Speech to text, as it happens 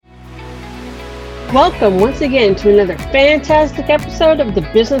Welcome once again to another fantastic episode of the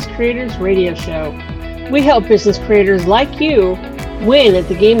Business Creators Radio Show. We help business creators like you win at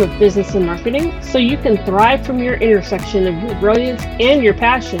the game of business and marketing so you can thrive from your intersection of your brilliance and your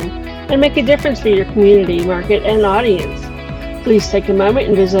passion and make a difference for your community, market, and audience. Please take a moment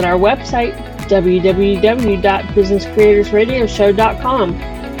and visit our website,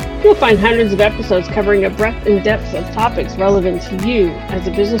 www.businesscreatorsradioshow.com. You'll find hundreds of episodes covering a breadth and depth of topics relevant to you as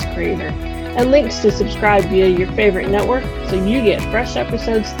a business creator, and links to subscribe via your favorite network so you get fresh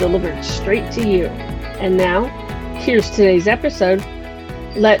episodes delivered straight to you. And now, here's today's episode.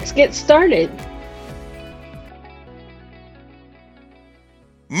 Let's get started.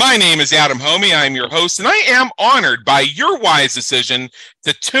 My name is Adam Homey. I'm your host, and I am honored by your wise decision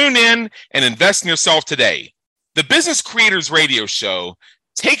to tune in and invest in yourself today. The Business Creators Radio Show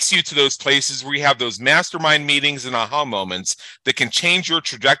takes you to those places where you have those mastermind meetings and aha moments that can change your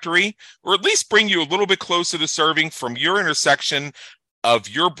trajectory, or at least bring you a little bit closer to serving from your intersection of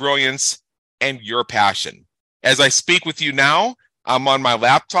your brilliance and your passion. As I speak with you now, I'm on my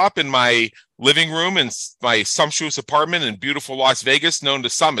laptop in my living room in my sumptuous apartment in beautiful Las Vegas, known to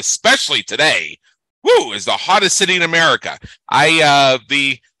some, especially today, is the hottest city in America.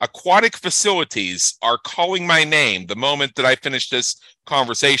 The aquatic facilities are calling my name the moment that I finish this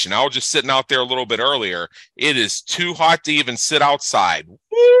conversation. I was just sitting out there a little bit earlier. It is too hot to even sit outside.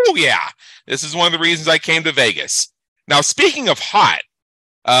 Woo, yeah. This is one of the reasons I came to Vegas. Now, speaking of hot,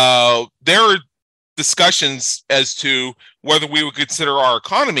 there are discussions as to whether we would consider our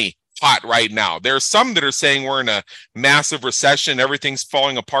economy hot right now. There are some that are saying we're in a massive recession, everything's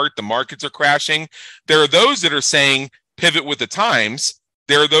falling apart, the markets are crashing. There are those that are saying pivot with the times.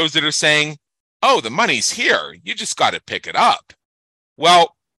 There are those that are saying, oh, the money's here, you just got to pick it up.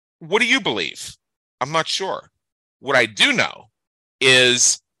 Well, what do you believe? I'm not sure. What I do know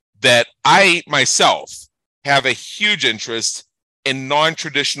is that I myself have a huge interest in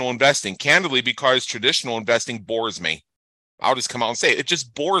non-traditional investing, candidly, because traditional investing bores me. I'll just come out and say it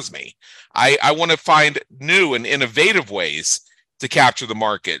just bores me. I want to find new and innovative ways to capture the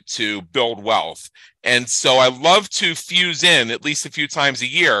market, to build wealth. And so I love to fuse in at least a few times a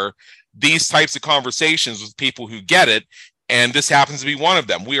year these types of conversations with people who get it. And this happens to be one of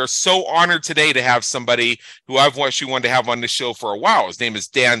them. We are so honored today to have somebody who I've actually wanted to have on the show for a while. His name is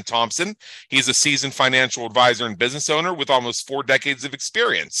Dan Thompson. He's a seasoned financial advisor and business owner with almost 4 decades of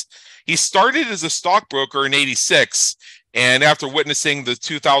experience. He started as a stockbroker in '86, and after witnessing the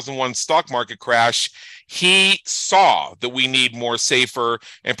 2001 stock market crash, he saw that we need more safer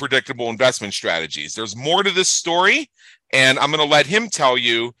and predictable investment strategies. There's more to this story, and I'm going to let him tell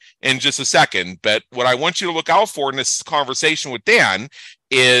you in just a second. But what I want you to look out for in this conversation with Dan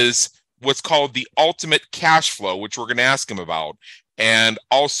is what's called the ultimate cash flow, which we're going to ask him about. And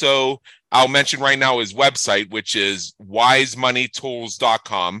also, I'll mention right now his website, which is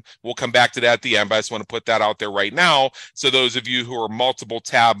wisemoneytools.com. We'll come back to that at the end, but I just want to put that out there right now so those of you who are multiple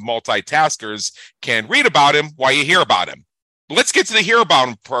tab multitaskers can read about him while you hear about him. Let's get to the hear about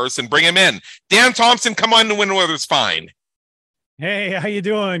him first and bring him in. Dan Thompson, come on, the wind weather's fine. Hey, how you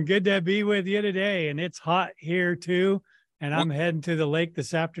doing? Good to be with you today. And it's hot here too. And I'm heading to the lake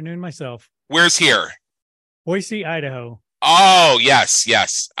this afternoon myself. Where's here? Boise, Idaho. Oh, yes.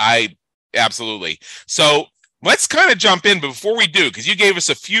 Absolutely. So let's kind of jump in. But before we do, because you gave us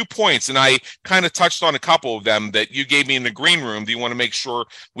a few points and I kind of touched on a couple of them that you gave me in the green room that you want to make sure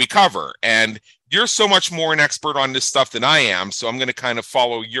we cover. And you're so much more an expert on this stuff than I am. So I'm going to kind of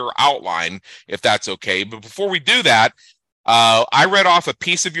follow your outline, if that's okay. But before we do that, I read off a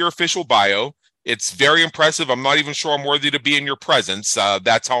piece of your official bio. It's very impressive. I'm not even sure I'm worthy to be in your presence.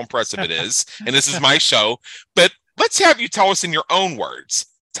 That's how impressive it is. And this is my show. But let's have you tell us in your own words.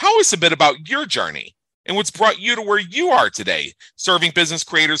 Tell us a bit about your journey and what's brought you to where you are today, serving business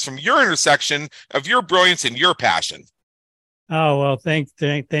creators from your intersection of your brilliance and your passion. Oh, well, thank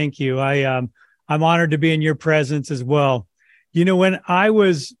you. I'm honored to be in your presence as well. You know, when I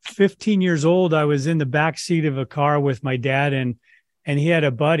was 15 years old, I was in the back seat of a car with my dad, and he had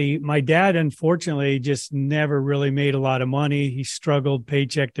a buddy. My dad, unfortunately, just never really made a lot of money. He struggled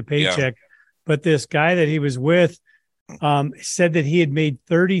paycheck to paycheck. Yeah. But this guy that he was with said that he had made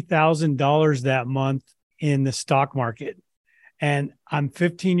 $30,000 that month in the stock market. And I'm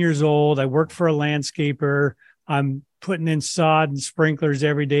 15 years old. I work for a landscaper. I'm putting in sod and sprinklers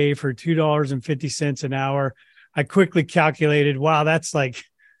every day for $2.50 an hour. I quickly calculated, wow, that's like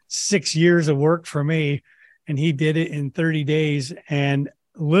 6 years of work for me. And he did it in 30 days. And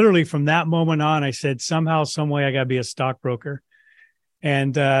literally from that moment on, I said, somehow, some way, I got to be a stockbroker.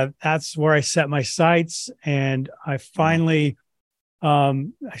 And that's where I set my sights. And I finally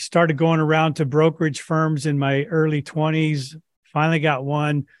I started going around to brokerage firms in my early 20s, finally got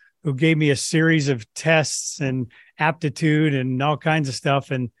one who gave me a series of tests and aptitude and all kinds of stuff.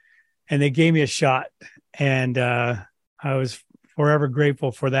 And they gave me a shot. And I was forever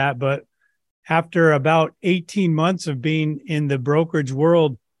grateful for that. But after about 18 months of being in the brokerage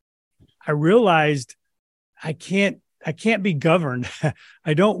world, I realized I can't be governed.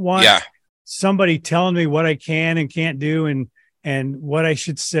 I don't want somebody telling me what I can and can't do and what I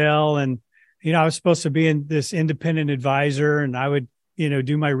should sell. And, I was supposed to be in this independent advisor, and I would,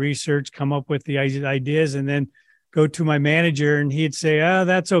 do my research, come up with the ideas, and then go to my manager, and he'd say, "Oh,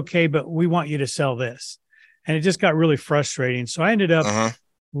 that's okay, but we want you to sell this." And it just got really frustrating. So I ended up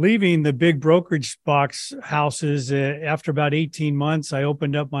leaving the big brokerage box houses. After about 18 months, I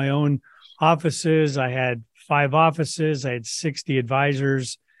opened up my own offices. I had 5 offices. I had 60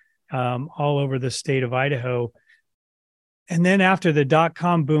 advisors all over the state of Idaho. And then after the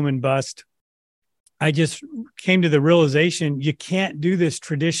dot-com boom and bust, I just came to the realization you can't do this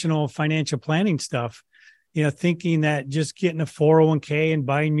traditional financial planning stuff, thinking that just getting a 401k and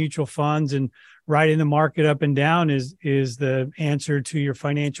buying mutual funds and riding the market up and down is the answer to your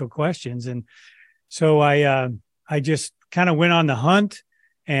financial questions. And so I just kind of went on the hunt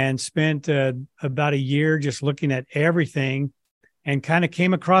and spent about a year just looking at everything, and kind of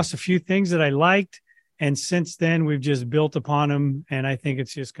came across a few things that I liked. And since then, we've just built upon them. And I think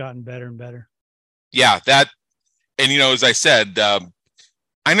it's just gotten better and better. Yeah, and as I said,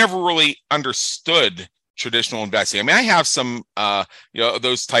 I never really understood traditional investing. I mean, I have some,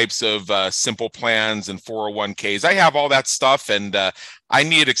 those types of simple plans and 401ks. I have all that stuff, and I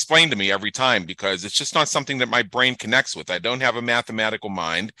need it explained to me every time because it's just not something that my brain connects with. I don't have a mathematical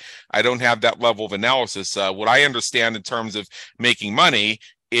mind. I don't have that level of analysis. What I understand in terms of making money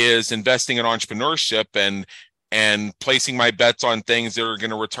is investing in entrepreneurship and placing my bets on things that are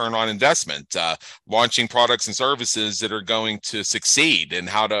going to return on investment, launching products and services that are going to succeed, and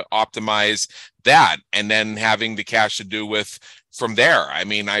how to optimize that, and then having the cash to do with from there. I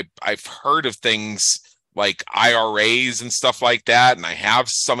mean, I've heard of things like IRAs and stuff like that, and I have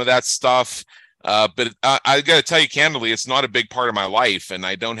some of that stuff. But I got to tell you candidly, it's not a big part of my life, and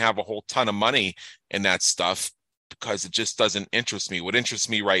I don't have a whole ton of money in that stuff because it just doesn't interest me. What interests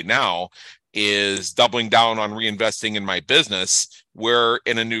me right now is doubling down on reinvesting in my business. We're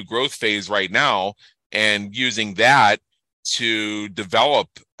in a new growth phase right now, and using that to develop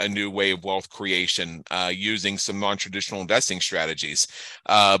a new way of wealth creation, using some non-traditional investing strategies.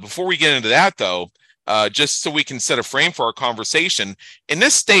 Before we get into that, though, just so we can set a frame for our conversation, in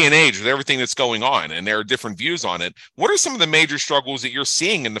this day and age with everything that's going on, and there are different views on it, what are some of the major struggles that you're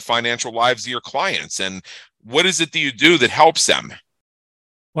seeing in the financial lives of your clients, and what is it that you do that helps them?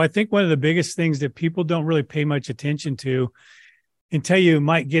 Well, I think one of the biggest things that people don't really pay much attention to until you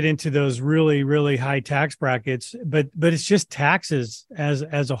might get into those really, really high tax brackets, but it's just taxes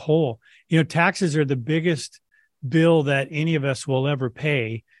as a whole. Taxes are the biggest bill that any of us will ever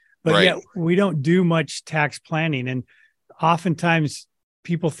pay, but yet we don't do much tax planning. And oftentimes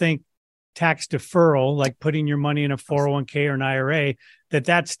people think tax deferral, like putting your money in a 401k or an IRA,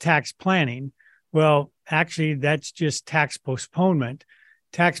 that's tax planning. Well, actually, that's just tax postponement.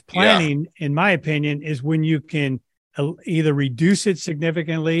 Tax planning, in my opinion, is when you can either reduce it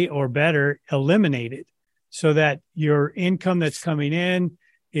significantly or better, eliminate it, so that your income that's coming in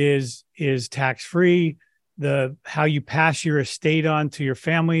is tax-free. How you pass your estate on to your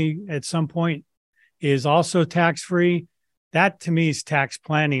family at some point is also tax-free. That to me is tax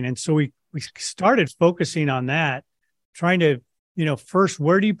planning. And so we started focusing on that, trying to, first,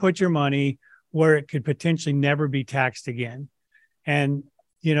 where do you put your money where it could potentially never be taxed again? And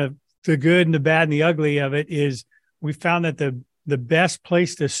the good and the bad and the ugly of it is we found that the best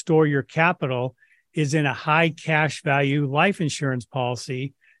place to store your capital is in a high cash value life insurance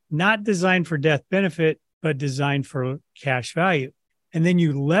policy, not designed for death benefit, but designed for cash value. And then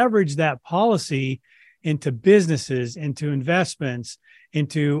you leverage that policy into businesses, into investments,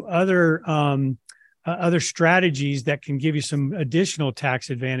 into other strategies that can give you some additional tax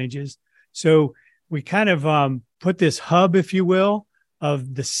advantages. So we kind of put this hub, if you will,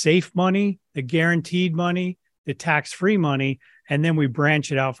 of the safe money, the guaranteed money, the tax-free money, and then we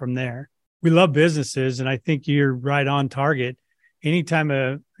branch it out from there. We love businesses, and I think you're right on target. Anytime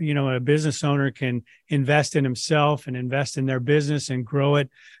a business owner can invest in himself and invest in their business and grow it,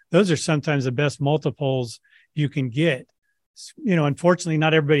 those are sometimes the best multiples you can get. Unfortunately,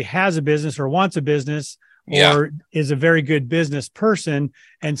 not everybody has a business or wants a business or is a very good business person.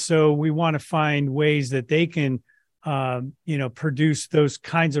 And so we want to find ways that they can, produce those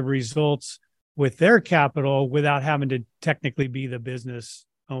kinds of results with their capital without having to technically be the business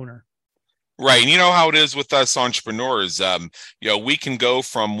owner. Right. And you know how it is with us entrepreneurs. We can go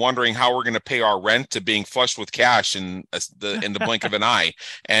from wondering how we're going to pay our rent to being flush with cash in the blink of an eye.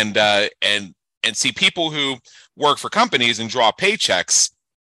 And see, people who work for companies and draw paychecks,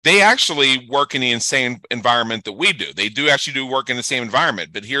 they actually work in the same environment that we do. They do actually do work in the same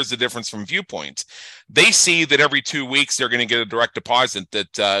environment. But here's the difference from viewpoint. They see that every 2 weeks they're going to get a direct deposit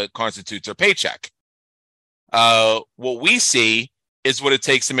that constitutes their paycheck. What we see is what it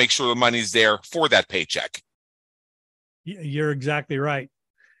takes to make sure the money's there for that paycheck. You're exactly right.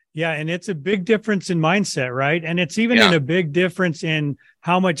 Yeah. And it's a big difference in mindset, right? And it's even in a big difference in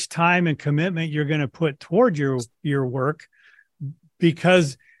how much time and commitment you're going to put toward your work,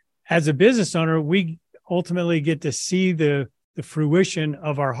 because as a business owner, we ultimately get to see the fruition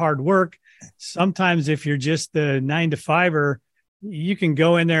of our hard work. Sometimes if you're just the 9-to-5er, you can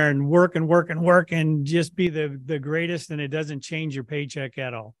go in there and work and just be the greatest, and it doesn't change your paycheck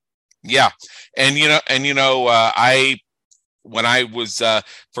at all. Yeah. And when I was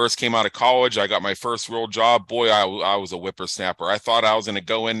first came out of college, I got my first real job. Boy, I was a whippersnapper. I thought I was going to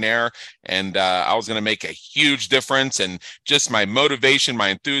go in there and I was going to make a huge difference. And just my motivation, my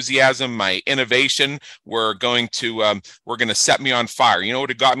enthusiasm, my innovation were going to set me on fire. You know what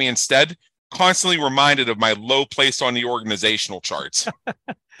it got me instead? Constantly reminded of my low place on the organizational charts.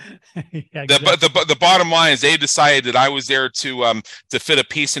 Yeah, exactly. The bottom line is they decided that I was there to fit a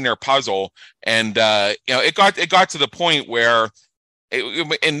piece in their puzzle, and it got to the point where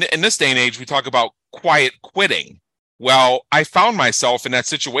in this day and age we talk about quiet quitting. Well, I found myself in that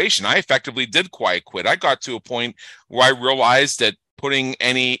situation. I effectively did quiet quit. I got to a point where I realized that putting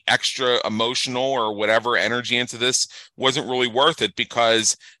any extra emotional or whatever energy into this wasn't really worth it,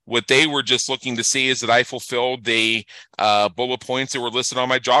 because what they were just looking to see is that I fulfilled the bullet points that were listed on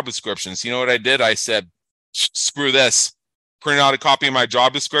my job descriptions. You know what I did? I said, screw this. Printed out a copy of my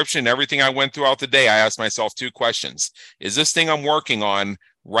job description. Everything I went throughout the day, I asked myself 2 questions. Is this thing I'm working on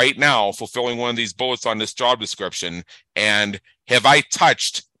right now fulfilling one of these bullets on this job description? And have I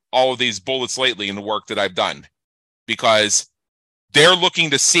touched all of these bullets lately in the work that I've done? Because they're looking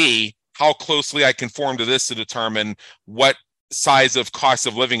to see how closely I conform to this to determine what size of cost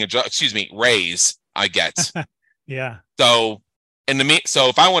of living raise I get. Yeah. So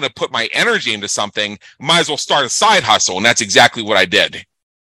if I want to put my energy into something, might as well start a side hustle, and that's exactly what I did.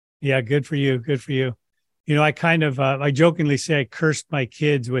 Yeah, good for you. Good for you. You know, I kind of I jokingly say I cursed my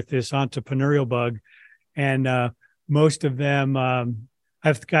kids with this entrepreneurial bug, and most of them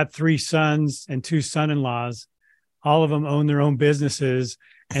I've got 3 sons and 2 son-in-laws. All of them own their own businesses,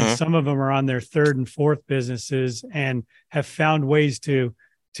 and some of them are on their 3rd and 4th businesses and have found ways to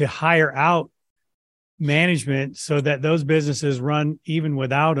hire out management so that those businesses run even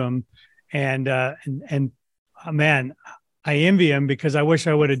without them. And man, I envy them, because I wish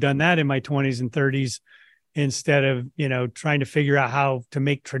I would have done that in my 20s and 30s instead of, trying to figure out how to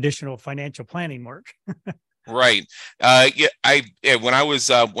make traditional financial planning work. Right. When I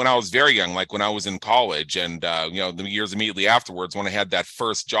was very young, like when I was in college, and the years immediately afterwards, when I had that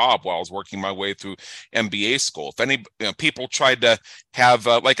first job while I was working my way through MBA school, if any people tried to have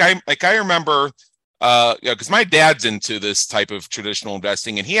I remember because my dad's into this type of traditional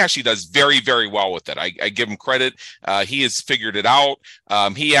investing, and he actually does very, very well with it. I give him credit. He has figured it out.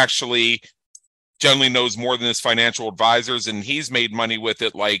 He actually generally knows more than his financial advisors, and he's made money with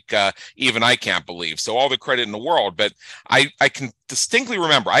it like even I can't believe. So all the credit in the world. But I can distinctly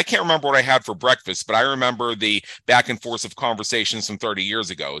remember, I can't remember what I had for breakfast, but I remember the back and forth of conversations from 30 years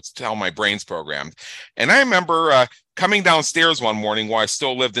ago. It's how my brain's programmed. And I remember coming downstairs one morning while I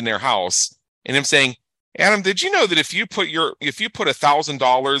still lived in their house, and him saying, Adam, did you know that if you put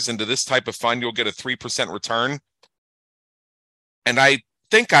 $1,000 into this type of fund, you'll get a 3% return? And I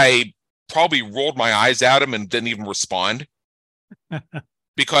think I probably rolled my eyes at him and didn't even respond,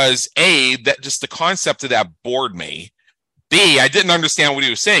 because that just the concept of that bored me. B, I didn't understand what he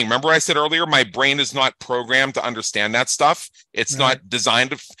was saying. Remember I said earlier, my brain is not programmed to understand that stuff. It's not designed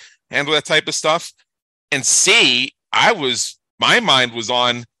to handle that type of stuff. And C, my mind was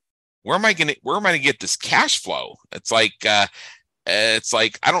on, where am I going to get this cash flow? It's like I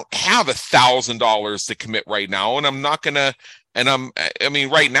don't have $1,000 to commit right now, and I'm not going to. And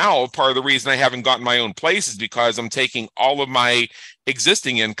right now, part of the reason I haven't gotten my own place is because I'm taking all of my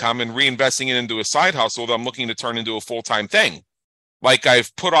existing income and reinvesting it into a side hustle that I'm looking to turn into a full-time thing. Like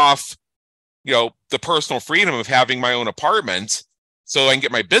I've put off, the personal freedom of having my own apartment so I can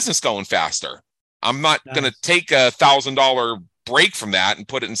get my business going faster. I'm not going to take $1,000 break from that and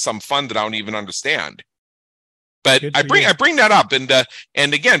put it in some fund that I don't even understand. But Good I for you. bring that up,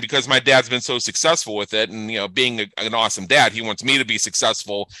 and again, because my dad's been so successful with it, and being an awesome dad, he wants me to be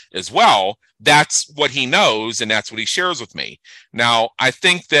successful as well. That's what he knows, and that's what he shares with me. Now, I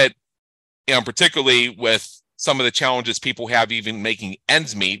think that particularly with some of the challenges people have even making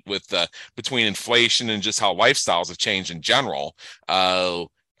ends meet with between inflation and just how lifestyles have changed in general,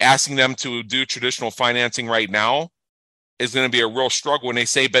 asking them to do traditional financing right now is going to be a real struggle when they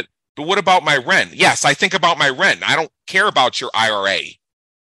say, but what about my rent? Yes, I think about my rent. I don't care about your IRA.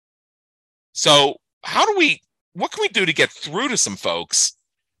 So what can we do to get through to some folks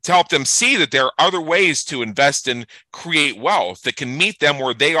to help them see that there are other ways to invest and create wealth that can meet them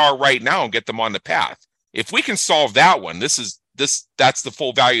where they are right now and get them on the path? If we can solve that one, that's the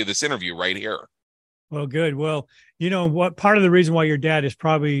full value of this interview right here. Well, good. Well, what part of the reason why your dad is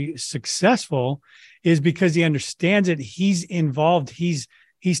probably successful is because he understands it. He's involved. He's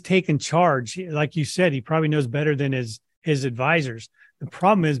taken charge. Like you said, he probably knows better than his advisors. The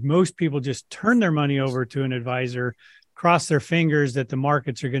problem is most people just turn their money over to an advisor, cross their fingers that the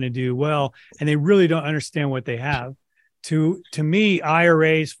markets are going to do well, and they really don't understand what they have. To me,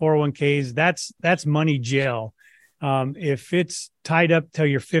 IRAs, 401ks, that's money jail. If it's tied up till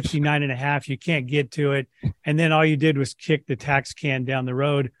you're 59 and a half, you can't get to it. And then all you did was kick the tax can down the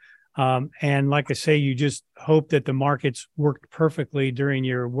road. And like I say, you just hope that the markets worked perfectly during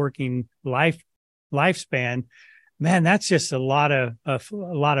your working lifespan. Man, that's just a lot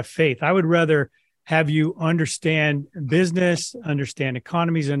of faith. I would rather have you understand business, understand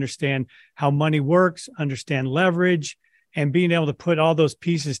economies, understand how money works, understand leverage, and being able to put all those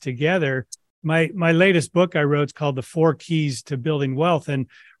pieces together. My latest book I wrote is called The 4 Keys to Building Wealth. And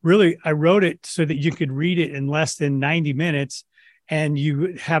really, I wrote it so that you could read it in less than 90 minutes and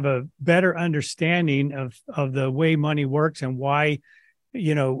you have a better understanding of the way money works and why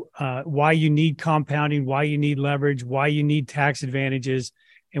you need compounding, why you need leverage, why you need tax advantages.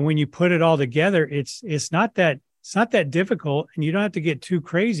 And when you put it all together, it's not that difficult, and you don't have to get too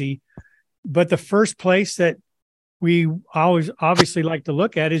crazy. But the first place that we always obviously like to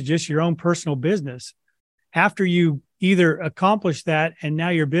look at is just your own personal business. After you either accomplish that and now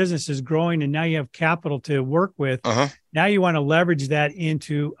your business is growing and now you have capital to work with, now you want to leverage that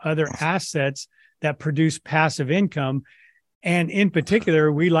into other assets that produce passive income. And in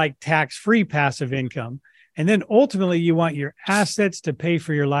particular, we like tax-free passive income. And then ultimately you want your assets to pay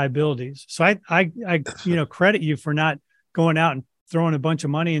for your liabilities. So I credit you for not going out and throwing a bunch of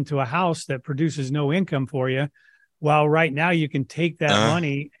money into a house that produces no income for you. While right now you can take that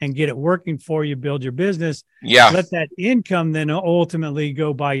money and get it working for you, build your business. Yeah. Let that income then ultimately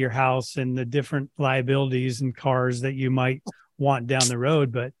go buy your house and the different liabilities and cars that you might want down the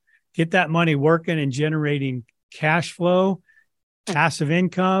road. But get that money working and generating cash flow, passive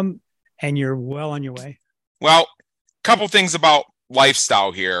income, and you're well on your way. Well, a couple things about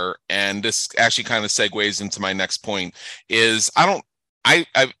lifestyle here, and this actually kind of segues into my next point, is I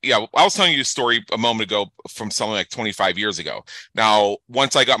was telling you a story a moment ago from something like 25 years ago. Now,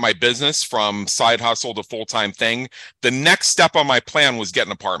 once I got my business from side hustle to full-time thing, the next step on my plan was get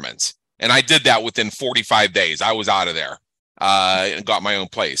an apartment. And I did that within 45 days. I was out of there and got my own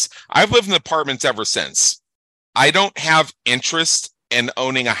place. I've lived in apartments ever since. I don't have interest in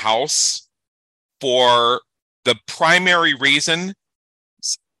owning a house for the primary reason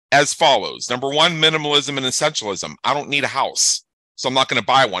as follows. Number one, minimalism and essentialism. I don't need a house, so I'm not going to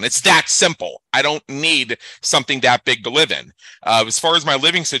buy one. It's that simple. I don't need something that big to live in. As far as my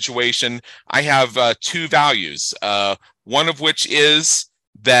living situation, I have 2 values. One of which is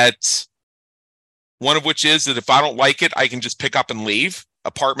that if I don't like it, I can just pick up and leave.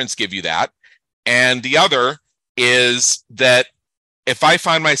 Apartments give you that. And the other is that if I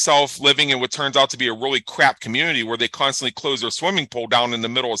find myself living in what turns out to be a really crap community where they constantly close their swimming pool down in the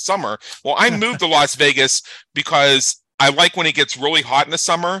middle of summer, well, I moved to Las Vegas because I like when it gets really hot in the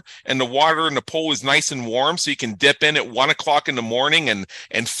summer and the water in the pool is nice and warm, so you can dip in at 1 o'clock in the morning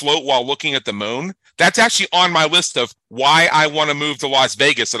and float while looking at the moon. That's actually on my list of why I want to move to Las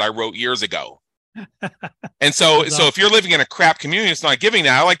Vegas that I wrote years ago. And so if you're living in a crap community, it's not giving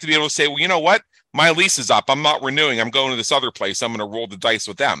that. I like to be able to say, well, you know what? My lease is up. I'm not renewing. I'm going to this other place. I'm going to roll the dice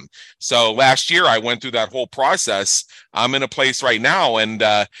with them. So last year I went through that whole process. I'm in a place right now. And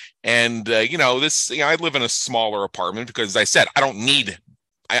I live in a smaller apartment because, as I said,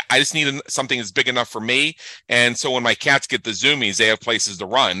 I just need something that's big enough for me. And so when my cats get the zoomies, they have places to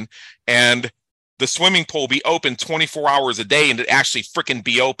run, and the swimming pool be open 24 hours a day and it actually freaking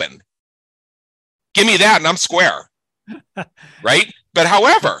be open. Give me that and I'm square. Right? But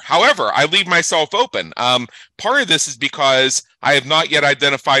however, I leave myself open. Part of this is because I have not yet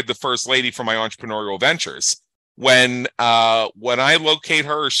identified the first lady for my entrepreneurial ventures. when I locate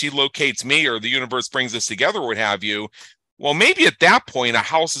her or she locates me or the universe brings us together, what have you, well, maybe at that point a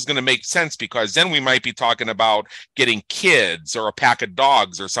house is going to make sense, because then we might be talking about getting kids or a pack of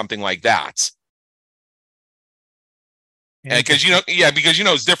dogs or something like that. And because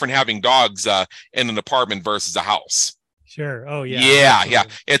it's different having dogs in an apartment versus a house. Sure. Oh, yeah. Yeah.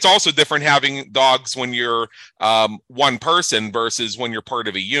 It's also different having dogs when you're one person versus when you're part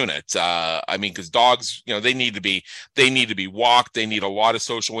of a unit. Because dogs, they need to be walked. They need a lot of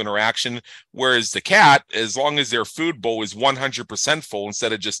social interaction. Whereas the cat, as long as their food bowl is 100% full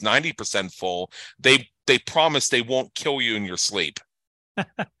instead of just 90% full, they promise they won't kill you in your sleep.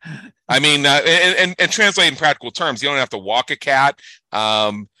 And translate in practical terms, you don't have to walk a cat.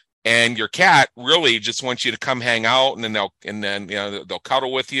 And your cat really just wants you to come hang out, and then they'll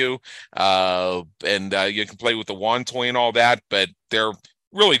cuddle with you, and you can play with the wand toy and all that. But they're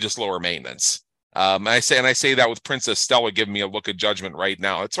really just lower maintenance. And I say that with Princess Stella giving me a look of judgment right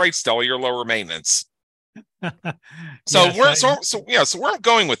now. That's right, Stella, you're lower maintenance. So where I'm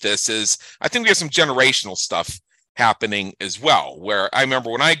going with this is, I think we have some generational stuff happening as well. Where I remember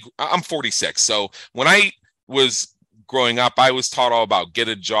when I'm 46, so when I was growing up, I was taught all about get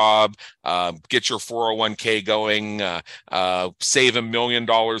a job, get your 401k going, save $1 million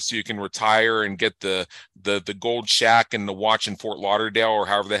so you can retire and get the gold shack and the watch in Fort Lauderdale, or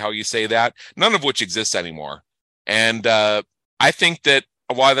however the hell you say that, none of which exists anymore. And I think that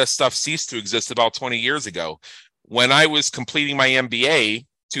a lot of that stuff ceased to exist about 20 years ago. When I was completing my MBA,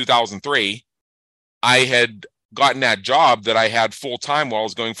 2003, I had gotten that job that I had full-time while I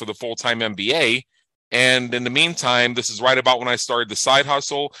was going for the full-time MBA. And in the meantime, this is right about when I started the side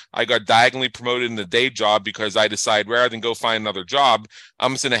hustle. I got diagonally promoted in the day job because I decided rather than go find another job,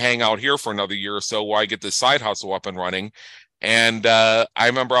 I'm just going to hang out here for another year or so while I get this side hustle up and running. And I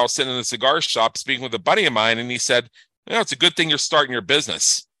remember I was sitting in the cigar shop speaking with a buddy of mine, and he said, it's a good thing you're starting your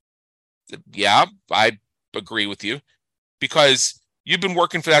business. I said, yeah, I agree with you, because you've been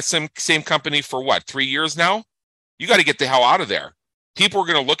working for that same company for what, 3 years now? You got to get the hell out of there. People are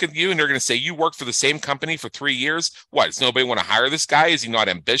going to look at you and they're going to say, you work for the same company for 3 years. What, does nobody want to hire this guy? Is he not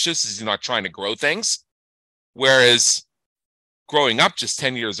ambitious? Is he not trying to grow things? Whereas growing up just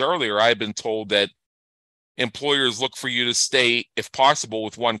 10 years earlier, I've been told that employers look for you to stay, if possible,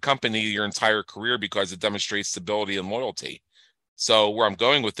 with one company your entire career because it demonstrates stability and loyalty. So where I'm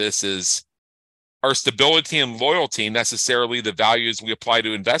going with this is, are stability and loyalty necessarily the values we apply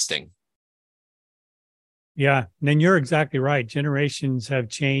to investing? Yeah. And you're exactly right. Generations have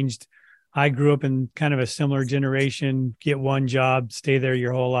changed. I grew up in kind of a similar generation, get one job, stay there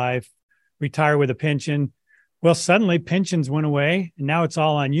your whole life, retire with a pension. Well, suddenly pensions went away and now it's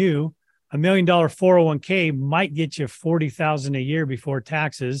all on you. $1 million 401k might get you $40,000 a year before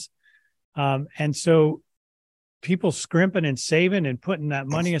taxes. And so people scrimping and saving and putting that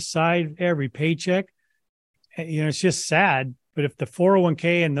money aside every paycheck, it's just sad. But if the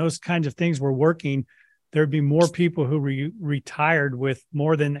 401k and those kinds of things were working, there'd be more people who retired with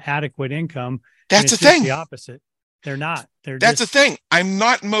more than adequate income. That's the thing. The opposite. They're not. That's the thing. I'm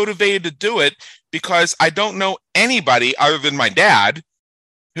not motivated to do it because I don't know anybody other than my dad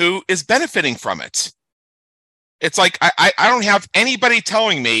who is benefiting from it. It's like I don't have anybody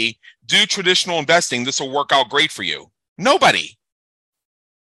telling me, do traditional investing. This will work out great for you. Nobody.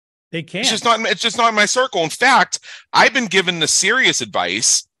 They can't. It's just not in my circle. In fact, I've been given the serious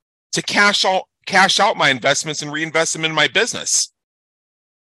advice to cash out my investments and reinvest them in my business.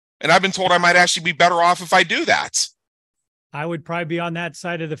 And I've been told I might actually be better off if I do that. I would probably be on that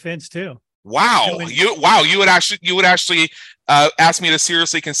side of the fence too. Wow. You would actually ask me to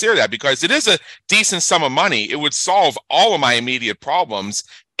seriously consider that, because it is a decent sum of money. It would solve all of my immediate problems,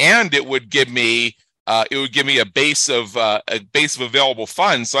 and it would give me a base of available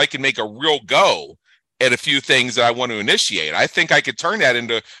funds so I can make a real go at a few things that I want to initiate. I think I could turn that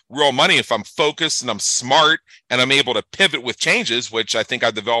into real money if I'm focused and I'm smart and I'm able to pivot with changes, which I think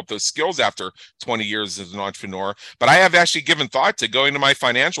I've developed those skills after 20 years as an entrepreneur. But I have actually given thought to going to my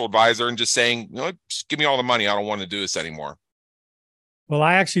financial advisor and just saying, just give me all the money. I don't want to do this anymore. Well,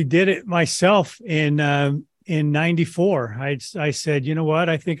 I actually did it myself in 94. I said, you know what?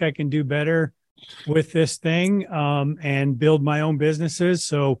 I think I can do better with this thing and build my own businesses.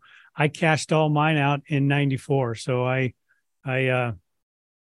 So I cashed all mine out in 94. So I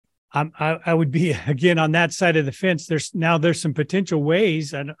would be again on that side of the fence. There's some potential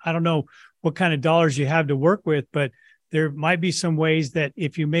ways. I don't know what kind of dollars you have to work with, but there might be some ways that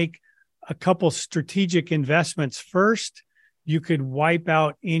if you make a couple strategic investments first, you could wipe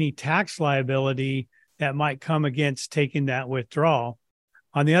out any tax liability that might come against taking that withdrawal.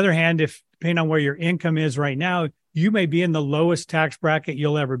 On the other hand, if depending on where your income is right now, you may be in the lowest tax bracket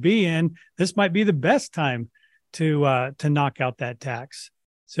you'll ever be in. This might be the best time to knock out that tax.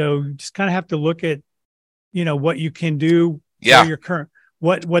 So you just kind of have to look at, what you can do for your current,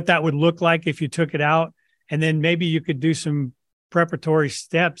 what that would look like if you took it out. And then maybe you could do some preparatory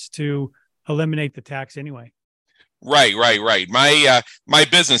steps to eliminate the tax anyway. Right. My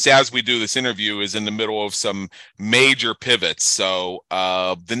business, as we do this interview, is in the middle of some major pivots. So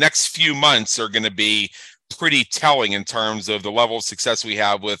the next few months are going to be pretty telling in terms of the level of success we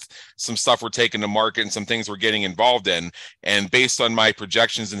have with some stuff we're taking to market and some things we're getting involved in. And based on my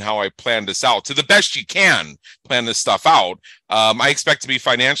projections and how I plan this out, to the best you can plan this stuff out, I expect to be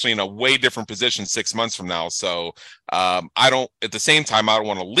financially in a way different position 6 months from now. So at the same time, I don't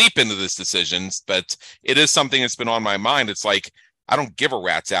want to leap into this decisions, but it is something that's been on my mind. It's like, I don't give a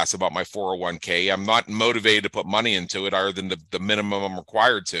rat's ass about my 401k. I'm not motivated to put money into it other than the minimum I'm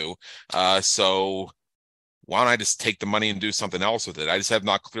required to. So why don't I just take the money and do something else with it? I just have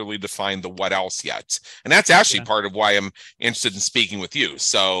not clearly defined the what else yet. And that's actually part of why I'm interested in speaking with you.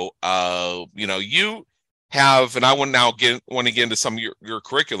 So, you have, and I want to get into some of your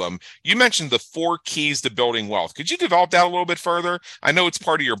curriculum. You mentioned the 4 keys to building wealth. Could you develop that a little bit further? I know it's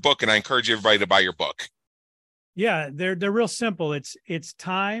part of your book, and I encourage everybody to buy your book. Yeah, they're real simple. It's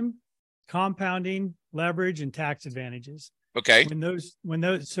time, compounding, leverage, and tax advantages. Okay. So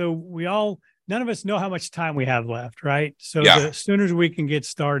none of us know how much time we have left, right? So the sooner we can get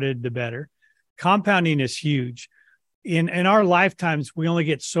started, the better. Compounding is huge. In our lifetimes, we only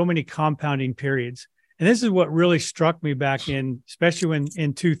get so many compounding periods. And this is what really struck me back especially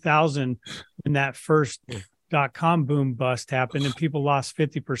in 2000, when that first .com boom bust happened and people lost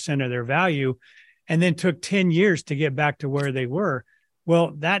 50% of their value and then took 10 years to get back to where they were.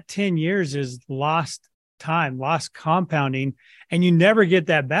 Well, that 10 years is lost time, lost compounding, and you never get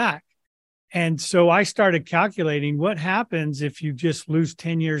that back. And so I started calculating what happens if you just lose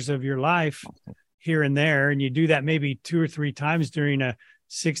 10 years of your life here and there, and you do that maybe 2 or 3 times during a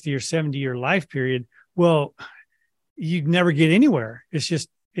 60 or 70 year life period. Well, you never get anywhere. It's just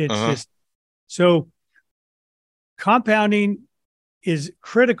so compounding is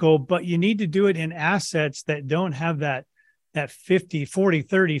critical, but you need to do it in assets that don't have that 50, 40,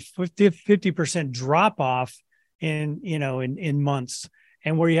 30, 50% drop off in months,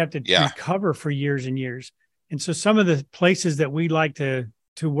 and where you have to recover for years and years. And so some of the places that we like to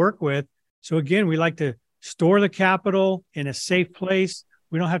work with, so again, we like to store the capital in a safe place.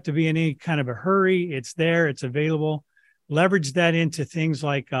 We don't have to be in any kind of a hurry. It's there, it's available. Leverage that into things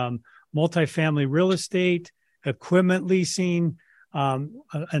like multifamily real estate, equipment leasing,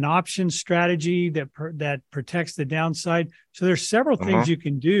 an option strategy that protects the downside. So there's several things you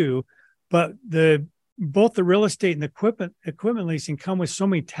can do, but both the real estate and the equipment leasing come with so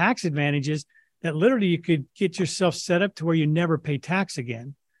many tax advantages that literally you could get yourself set up to where you never pay tax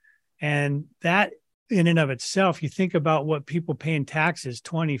again. And that in and of itself, you think about what people pay in taxes,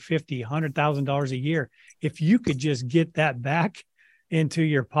 $20,000, $50,000, $100,000 a year. If you could just get that back into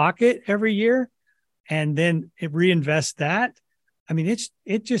your pocket every year and then reinvest that, I mean,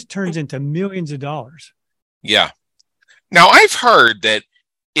 it just turns into millions of dollars. Yeah. Now, I've heard that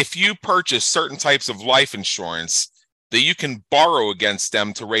if you purchase certain types of life insurance, that you can borrow against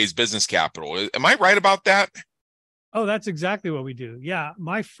them to raise business capital. Am I right about that? Oh, that's exactly what we do. Yeah.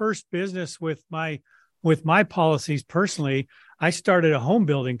 My first business with my policies personally, I started a home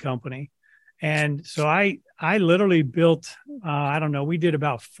building company. And so I literally built, we did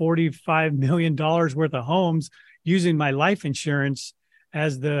about $45 million worth of homes using my life insurance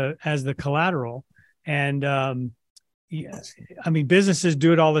as the collateral. And, businesses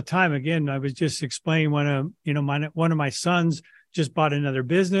do it all the time. Again, I was just explaining one of my sons just bought another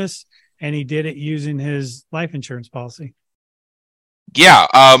business and he did it using his life insurance policy. Yeah.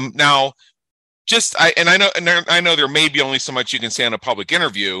 Now, I know there may be only so much you can say in a public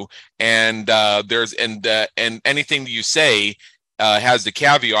interview, and anything that you say has the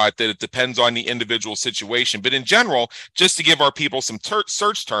caveat that it depends on the individual situation. But in general, just to give our people some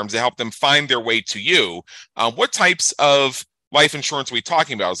search terms to help them find their way to you, what types of life insurance are we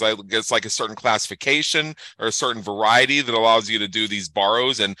talking about? Is like a certain classification or a certain variety that allows you to do these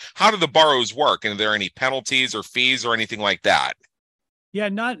borrows? And how do the borrows work? And are there any penalties or fees or anything like that? Yeah,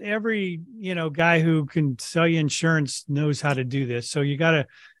 not every, guy who can sell you insurance knows how to do this. So you got to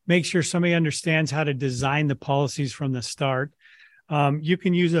make sure somebody understands how to design the policies from the start. You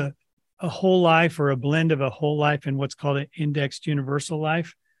can use a whole life or a blend of a whole life and what's called an indexed universal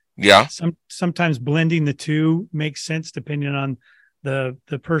life. Yeah. Sometimes blending the two makes sense depending on the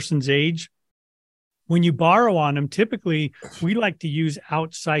person's age. When you borrow on them, typically we like to use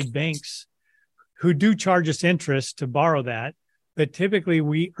outside banks who do charge us interest to borrow that. But typically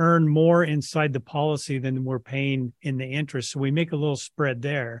we earn more inside the policy than we're paying in the interest. So we make a little spread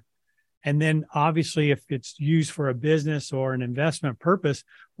there. And then obviously if it's used for a business or an investment purpose,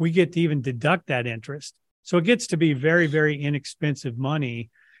 we get to even deduct that interest. So it gets to be very, very inexpensive money.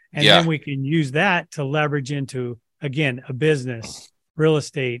 And then we can use that to leverage into, again, a business, real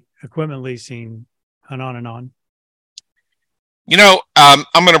estate, equipment leasing, and on and on. I'm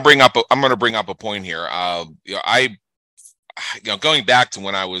going to bring up a point here. Going back to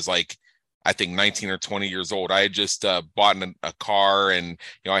when I was like, I think 19 or 20 years old, I had just bought a car, and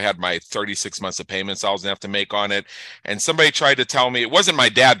I had my 36 months of payments I was gonna have to make on it. And somebody tried to tell me, it wasn't my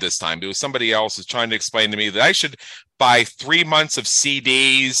dad this time, it was somebody else who's trying to explain to me that I should buy 3 months of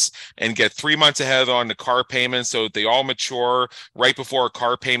CDs and get 3 months ahead on the car payment so that they all mature right before a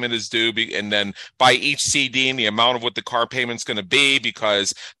car payment is due, and then buy each CD and the amount of what the car payment's going to be,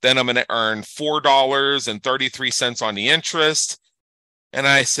 because then I'm going to earn $4.33 on the interest. And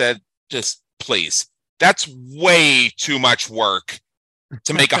I said, just please, that's way too much work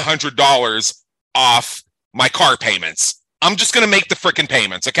to make $100 off my car payments. I'm just going to make the freaking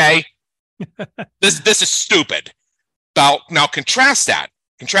payments. Okay. This is stupid. Now contrast that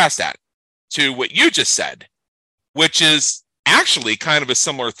to what you just said, which is actually kind of a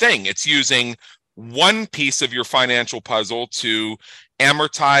similar thing. It's using one piece of your financial puzzle to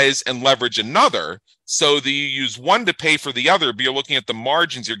amortize and leverage another, so that you use one to pay for the other, but you're looking at the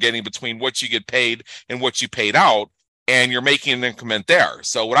margins you're getting between what you get paid and what you paid out, and you're making an increment there.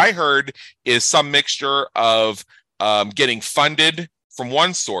 So what I heard is some mixture of getting funded from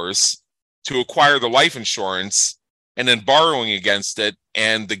one source to acquire the life insurance and then borrowing against it,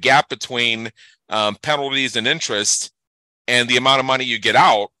 and the gap between penalties and interest and the amount of money you get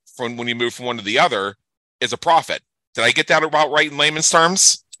out from when you move from one to the other is a profit. Did I get that about right in layman's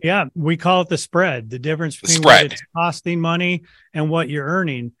terms? Yeah, we call it the spread, the difference between what it's costing money and what you're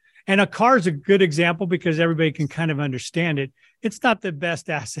earning. And a car is a good example because everybody can kind of understand it. It's not the best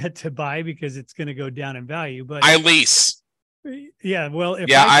asset to buy because it's going to go down in value. But I lease. Yeah, well,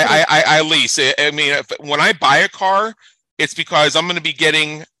 I lease. I mean, when I buy a car, it's because I'm going to be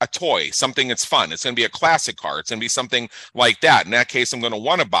getting a toy, something that's fun. It's going to be a classic car. It's going to be something like that. In that case, I'm going to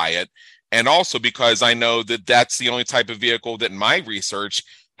want to buy it. And also because I know that that's the only type of vehicle that in my research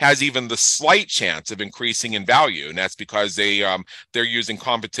has even the slight chance of increasing in value. And that's because they're using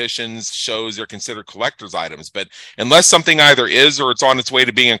competitions, shows, they're considered collector's items. But unless something either is or it's on its way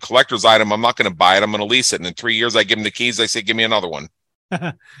to being a collector's item, I'm not going to buy it. I'm going to lease it. And in 3 years, I give them the keys. I say, give me another one.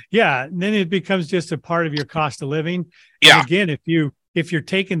 Yeah. And then it becomes just a part of your cost of living. Yeah. And again, if you're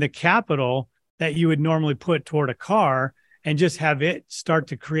taking the capital that you would normally put toward a car and just have it start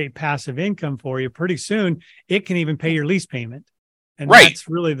to create passive income for you, pretty soon it can even pay your lease payment. And that's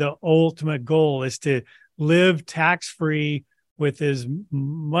really the ultimate goal, is to live tax-free with as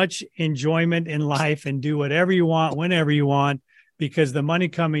much enjoyment in life and do whatever you want, whenever you want, because the money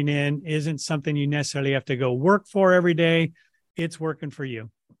coming in isn't something you necessarily have to go work for every day. It's working for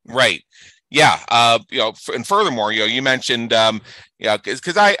you. Right. Yeah. And furthermore, you mentioned,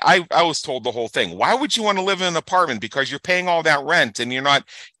 because I was told the whole thing. Why would you want to live in an apartment? Because you're paying all that rent and you're not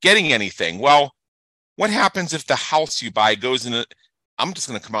getting anything. Well, what happens if the house you buy goes in I'm just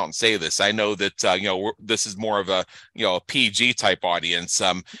going to come out and say this. I know that, this is more of a PG type audience.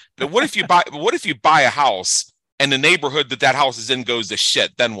 But what if you buy a house and the neighborhood that house is in goes to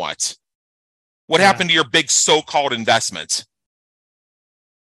shit? Then what? What happened to your big so-called investment?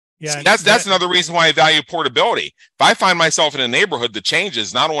 Yeah, so that's another reason why I value portability. If I find myself in a neighborhood that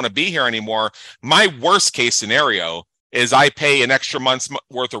changes and I don't want to be here anymore, my worst case scenario is I pay an extra month's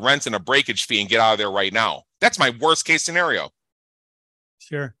worth of rent and a breakage fee and get out of there right now. That's my worst case scenario.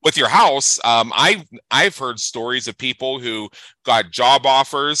 Sure. With your house, I've heard stories of people who got job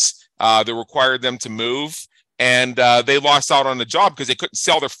offers that required them to move, and they lost out on the job because they couldn't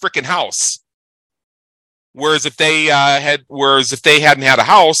sell their freaking house. Whereas if they hadn't had a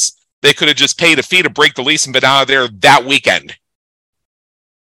house, they could have just paid a fee to break the lease and been out of there that weekend.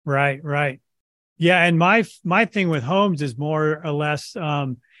 Right. Yeah, and my thing with homes is more or less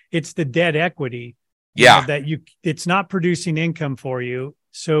it's the debt equity. It's not producing income for you.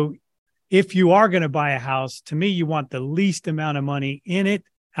 So if you are going to buy a house, to me, you want the least amount of money in it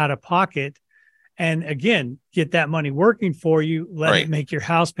out of pocket. And again, get that money working for you, let it make your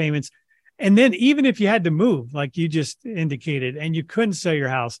house payments. And then even if you had to move, like you just indicated, and you couldn't sell your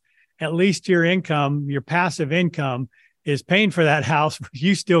house, at least your income, your passive income is paying for that house.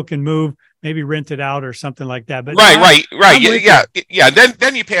 You still can move, maybe rent it out or something like that. But right. Yeah.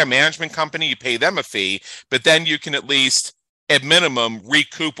 Then you pay a management company, you pay them a fee, but then you can at least at minimum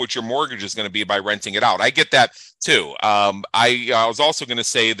recoup what your mortgage is going to be by renting it out. I get that too. I was also going to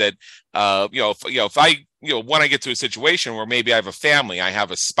say that if I when I get to a situation where maybe I have a family, I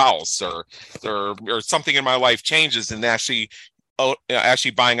have a spouse, or something in my life changes, and actually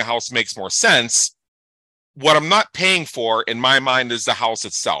buying a house makes more sense. What I'm not paying for in my mind is the house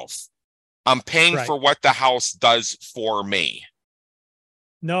itself. I'm paying for what the house does for me.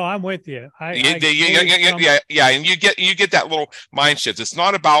 No, I'm with you. And you get that little mind shift. It's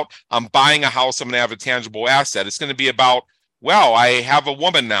not about I'm buying a house, I'm going to have a tangible asset. It's going to be about, well, I have a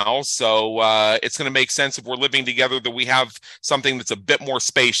woman now, so it's going to make sense if we're living together that we have something that's a bit more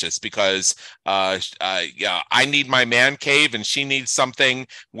spacious, because I need my man cave and she needs something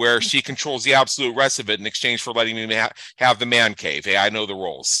where she controls the absolute rest of it in exchange for letting me have the man cave. Hey, I know the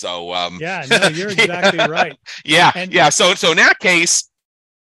rules. So you're exactly right. So in that case,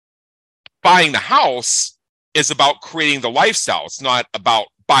 buying the house is about creating the lifestyle. It's not about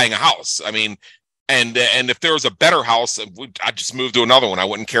buying a house. I mean, and if there was a better house, I'd just move to another one. I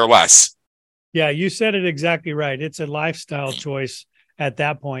wouldn't care less. Yeah, you said it exactly right. It's a lifestyle choice at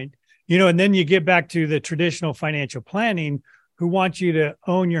that point. And then you get back to the traditional financial planning, who wants you to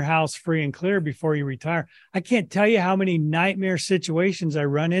own your house free and clear before you retire. I can't tell you how many nightmare situations I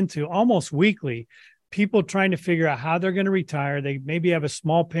run into almost weekly. People trying to figure out how they're going to retire. They maybe have a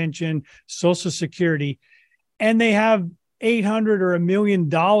small pension, Social Security, and they have $800,000 or $1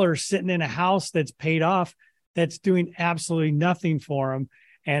 million sitting in a house that's paid off, that's doing absolutely nothing for them.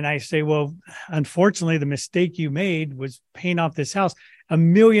 And I say, well, unfortunately, the mistake you made was paying off this house. $1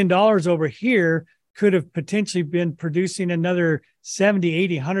 million over here could have potentially been producing another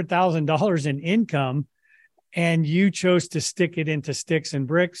 $70,000, $80,000, $100,000 in income, and you chose to stick it into sticks and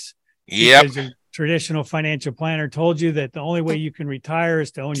bricks. Yep. Because your traditional financial planner told you that the only way you can retire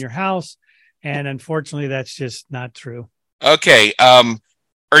is to own your house. And unfortunately, that's just not true. Okay.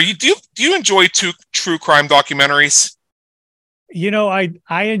 Do you enjoy true crime documentaries?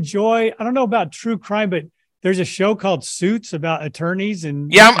 I enjoy, I don't know about true crime, but there's a show called Suits about attorneys.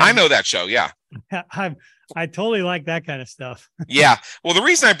 And I know that show. Yeah. I totally like that kind of stuff. Yeah. Well, the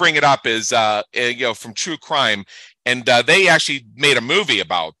reason I bring it up is, from true crime, and they actually made a movie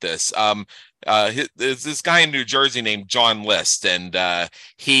about this. There's this guy in New Jersey named John List, and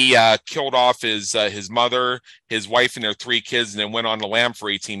he killed off his mother, his wife, and their 3 kids, and then went on the lam for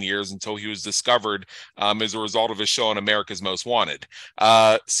 18 years until he was discovered as a result of his show on America's Most Wanted.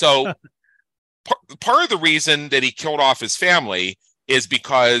 So part of the reason that he killed off his family is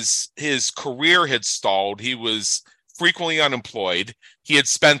because his career had stalled. He was frequently unemployed. He had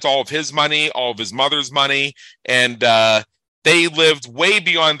spent all of his money, all of his mother's money, and they lived way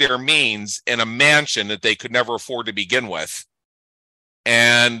beyond their means in a mansion that they could never afford to begin with.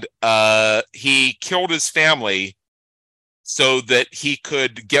 And he killed his family so that he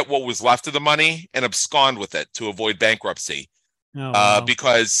could get what was left of the money and abscond with it to avoid bankruptcy. Oh, wow.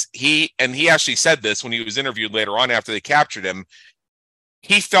 Because he actually said this when he was interviewed later on after they captured him.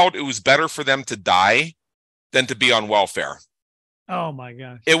 He felt it was better for them to die than to be on welfare. Oh my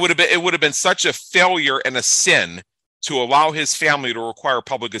gosh. It would have been such a failure and a sin to allow his family to require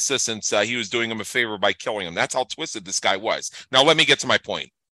public assistance. He was doing him a favor by killing him. That's how twisted this guy was. Now, let me get to my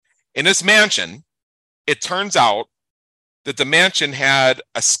point. In this mansion, it turns out that the mansion had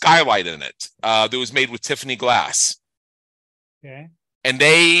a skylight in it that was made with Tiffany glass. Okay. And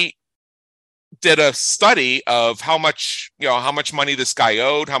they did a study of how much money this guy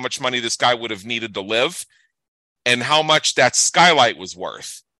owed, how much money this guy would have needed to live, and how much that skylight was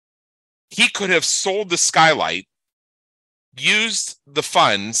worth. He could have sold the skylight, used the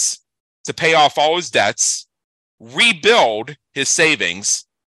funds to pay off all his debts, rebuild his savings,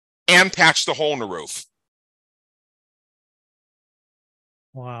 and patch the hole in the roof.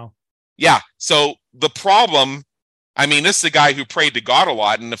 Wow. Yeah. So the problem, I mean, this is a guy who prayed to God a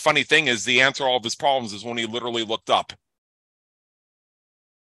lot. And the funny thing is, the answer to all of his problems is when he literally looked up.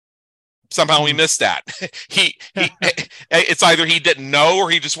 Somehow he missed that. It's either he didn't know, or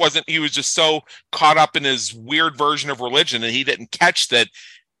he was just so caught up in his weird version of religion and he didn't catch that,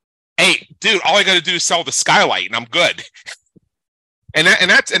 hey, dude, all I got to do is sell the skylight and I'm good. And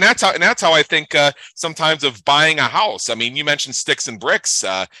that's how I think sometimes of buying a house. I mean, you mentioned sticks and bricks.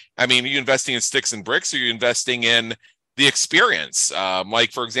 I mean, are you investing in sticks and bricks, or are you investing in the experience?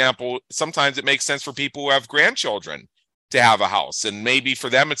 Like, for example, sometimes it makes sense for people who have grandchildren to have a house, and maybe for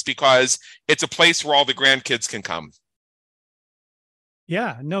them it's because it's a place where all the grandkids can come.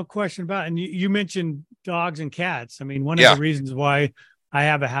 Yeah, no question about it. And you mentioned dogs and cats. I mean, one of the reasons why I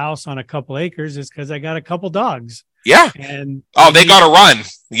have a house on a couple acres is because I got a couple dogs. Yeah. And they got to run.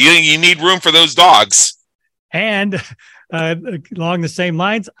 You need room for those dogs. And along the same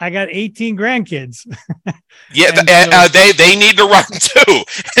lines, I got 18 grandkids. Yeah, they need to run too,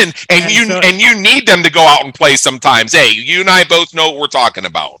 and you need them to go out and play sometimes. Hey, you and I both know what we're talking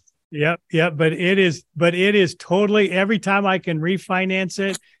about. Yep. But it is totally, every time I can refinance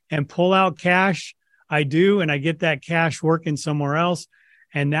it and pull out cash, I do, and I get that cash working somewhere else.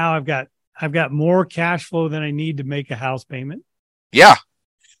 And now I've got more cash flow than I need to make a house payment. Yeah.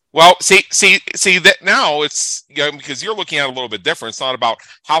 Well, see that now it's, because you're looking at it a little bit different. It's not about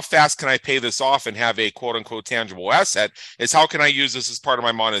how fast can I pay this off and have a quote unquote tangible asset. It's how can I use this as part of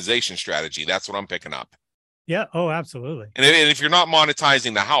my monetization strategy? That's what I'm picking up. Yeah. Oh, absolutely. And if you're not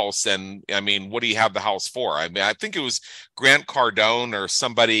monetizing the house, then, I mean, what do you have the house for? I mean, I think it was Grant Cardone or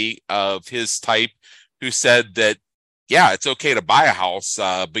somebody of his type who said that, yeah, it's okay to buy a house,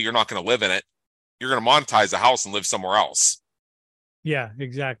 but you're not going to live in it. You're going to monetize the house and live somewhere else. Yeah,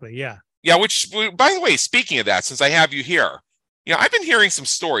 exactly. Yeah. Yeah. Which, by the way, speaking of that, since I have you here, I've been hearing some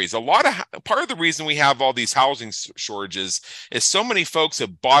stories. Part of the reason we have all these housing shortages is so many folks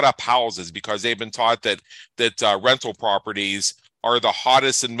have bought up houses because they've been taught that rental properties are the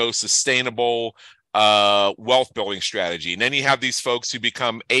hottest and most sustainable wealth building strategy. And then you have these folks who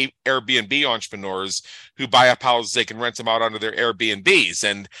become Airbnb entrepreneurs who buy up houses, they can rent them out under their Airbnbs.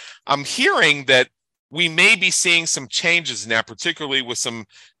 And I'm hearing that we may be seeing some changes in that, particularly with some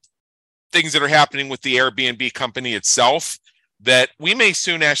things that are happening with the Airbnb company itself, that we may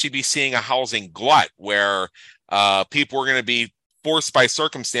soon actually be seeing a housing glut where people are going to be forced by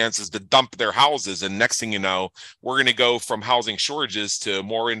circumstances to dump their houses. And next thing you know, we're going to go from housing shortages to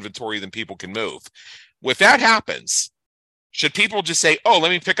more inventory than people can move. If that happens, should people just say, oh,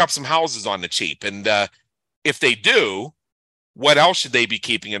 let me pick up some houses on the cheap? And if they do, what else should they be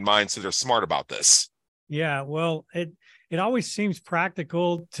keeping in mind so they're smart about this? Yeah, well, it always seems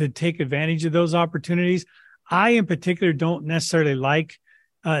practical to take advantage of those opportunities. I, in particular, don't necessarily like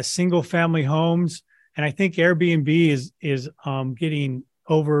single family homes. And I think Airbnb is getting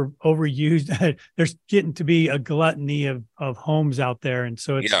overused. There's getting to be a gluttony of homes out there. And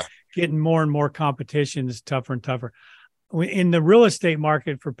so it's getting more and more competition. It's tougher and tougher. In the real estate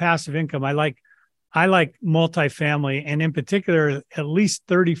market for passive income, I like multifamily, and in particular, at least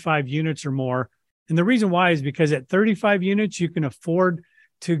 35 units or more. And the reason why is because at 35 units, you can afford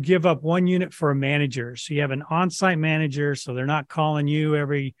to give up 1 unit for a manager. So you have an on-site manager, so they're not calling you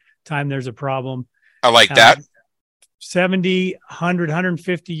every time there's a problem. I like that. 70, 100,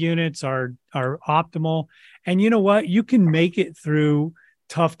 150 units are optimal. And you know what? You can make it through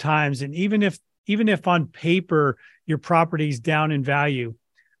tough times. And even if on paper your property's down in value,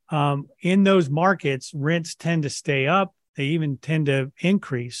 in those markets, rents tend to stay up. They even tend to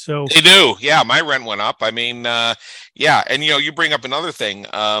increase. So they do. Yeah. My rent went up. I mean, yeah. And, you bring up another thing.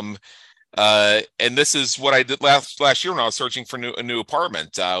 And this is what I did last year when I was searching for a new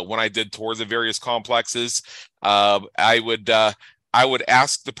apartment. When I did tours of various complexes, I would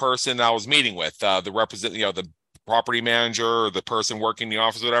ask the person I was meeting with, the property manager or the person working in the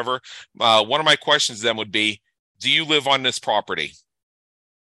office, whatever. One of my questions to them would be, do you live on this property?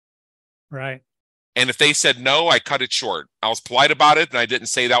 Right. And if they said no, I cut it short. I was polite about it, and I didn't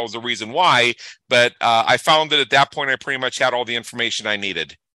say that was the reason why. But I found that at that point, I pretty much had all the information I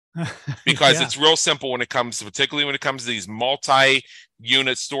needed. Because it's real simple particularly when it comes to these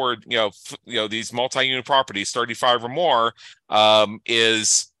multi-unit stored, these multi-unit properties, 35 or more, and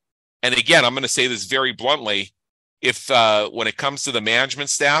again, I'm going to say this very bluntly, if when it comes to the management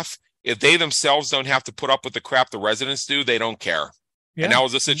staff, if they themselves don't have to put up with the crap the residents do, they don't care. Yeah. And that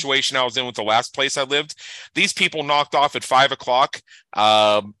was the situation I was in with the last place I lived. These people knocked off at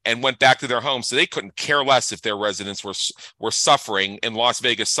 5:00 and went back to their homes. So they couldn't care less if their residents were suffering in Las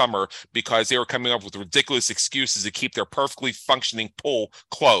Vegas summer because they were coming up with ridiculous excuses to keep their perfectly functioning pool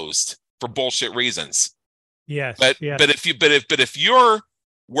closed for bullshit reasons. Yes. But if you're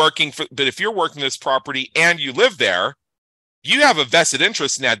working this property and you live there, you have a vested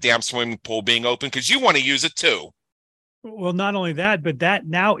interest in that damn swimming pool being open because you want to use it too. Well, not only that, but that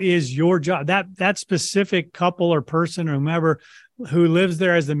now is your job. That specific couple or person or whomever who lives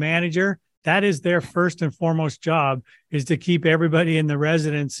there as the manager, that is their first and foremost job, is to keep everybody in the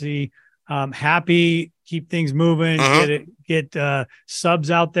residency happy, keep things moving, get subs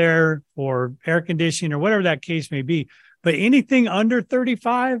out there for air conditioning or whatever that case may be. But anything under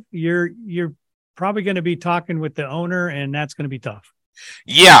 35, you're probably going to be talking with the owner, and that's going to be tough.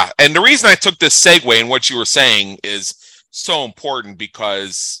 Yeah, and the reason I took this segue in what you were saying is so important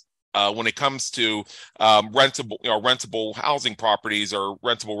because when it comes to rentable housing properties or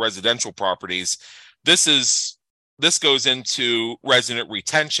rentable residential properties, this goes into resident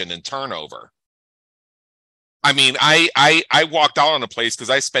retention and turnover. I mean, I walked out on a place because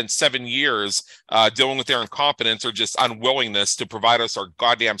I spent 7 years dealing with their incompetence or just unwillingness to provide us our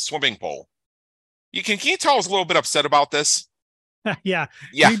goddamn swimming pool. Can you tell I was a little bit upset about this? Yeah.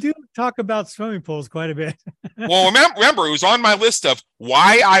 Yeah. We do talk about swimming pools quite a bit. Well, remember, it was on my list of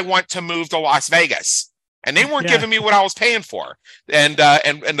why I want to move to Las Vegas, and they weren't giving me what I was paying for. And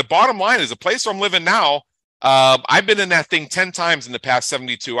the bottom line is, the place where I'm living now, I've been in that thing 10 times in the past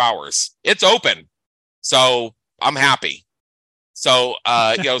 72 hours. It's open, so I'm happy. So,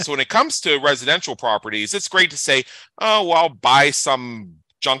 so when it comes to residential properties, it's great to say, oh, well, I'll buy some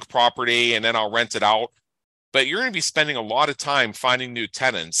junk property and then I'll rent it out. But you're going to be spending a lot of time finding new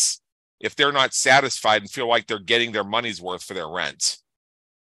tenants if they're not satisfied and feel like they're getting their money's worth for their rent.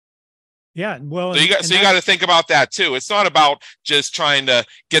 Yeah, well, so you got to think about that too. It's not about just trying to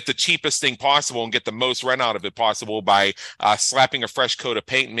get the cheapest thing possible and get the most rent out of it possible by slapping a fresh coat of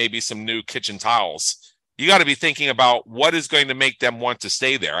paint and maybe some new kitchen tiles. You got to be thinking about what is going to make them want to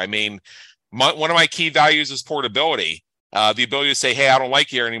stay there. I mean, one of my key values is portability. The ability to say, hey, I don't like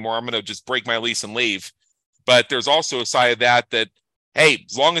here anymore. I'm going to just break my lease and leave. But there's also a side of that, hey,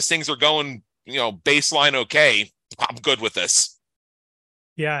 as long as things are going, baseline okay, I'm good with this.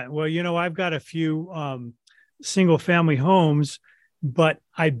 Yeah. Well, I've got a few single family homes, but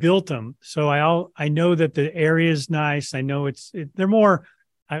I built them. So I know that the area is nice. I know they're more,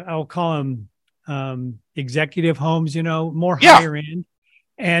 I'll call them executive homes, more higher end.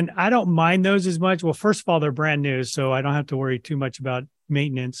 And I don't mind those as much. Well, first of all, they're brand new, so I don't have to worry too much about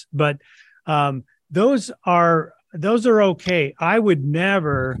maintenance, but those are okay. I would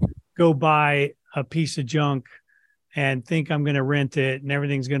never go buy a piece of junk and think I'm going to rent it and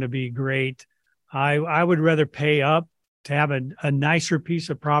everything's going to be great. I would rather pay up to have a nicer piece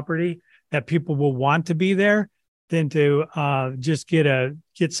of property that people will want to be there than to just get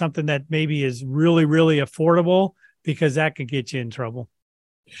something that maybe is really, really affordable, because that could get you in trouble.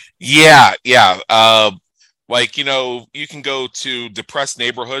 Yeah. You can go to depressed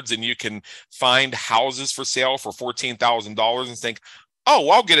neighborhoods and you can find houses for sale for $14,000 and think, oh,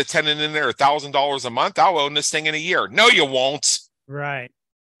 I'll get a tenant in there $1,000 a month. I'll own this thing in a year. No, you won't. Right.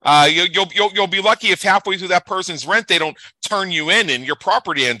 You'll be lucky if halfway through that person's rent they don't turn you in and your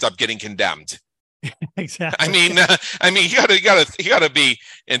property ends up getting condemned. Exactly. I mean, you gotta be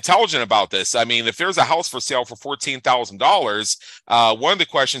intelligent about this. I mean, if there's a house for sale for $14,000, one of the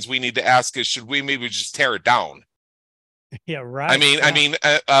questions we need to ask is, should we maybe just tear it down? Yeah, right. I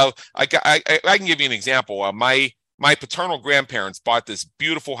can give you an example. My paternal grandparents bought this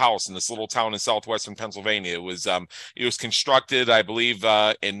beautiful house in this little town in southwestern Pennsylvania. It was constructed, I believe,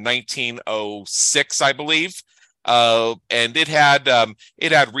 in 1906, I believe. And it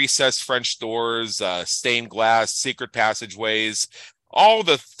had recessed French doors, stained glass, secret passageways, all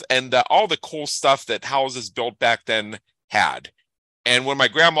the cool stuff that houses built back then had. And when my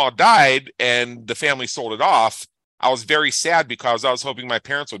grandma died and the family sold it off, I was very sad because I was hoping my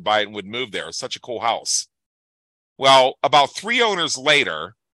parents would buy it and would move there. It's such a cool house. Well, about 3 owners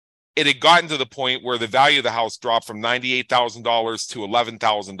later, it had gotten to the point where the value of the house dropped from $98,000 to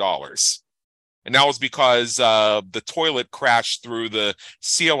 $11,000. And that was because the toilet crashed through the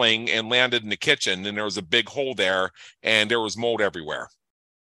ceiling and landed in the kitchen, and there was a big hole there, and there was mold everywhere.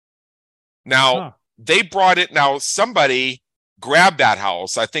 Now, they brought it. Now, somebody grabbed that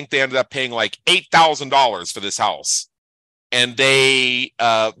house. I think they ended up paying like $8,000 for this house. And they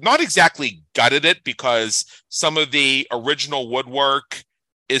not exactly gutted it, because some of the original woodwork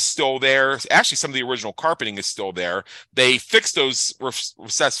is still there. Actually, some of the original carpeting is still there. They fixed those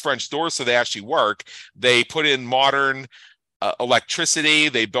recessed French doors so they actually work. They put in modern electricity.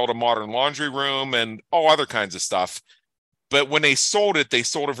 They built a modern laundry room and all other kinds of stuff. But when they sold it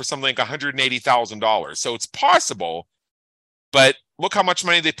for something like $180,000. So it's possible, but look how much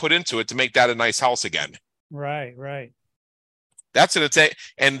money they put into it to make that a nice house again. Right. That's in a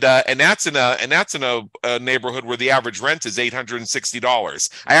neighborhood where the average rent is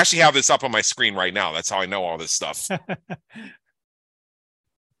 $860. I actually have this up on my screen right now. That's how I know all this stuff.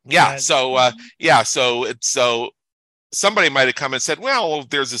 Yeah. So somebody might have come and said, well,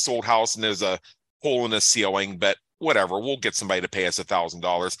 there's this old house and there's a hole in the ceiling, but whatever, we'll get somebody to pay us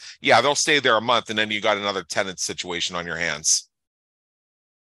 $1,000. Yeah, they'll stay there a month, and then you got another tenant situation on your hands.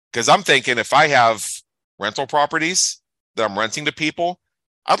 Because I'm thinking, if I have rental properties that I'm renting to people,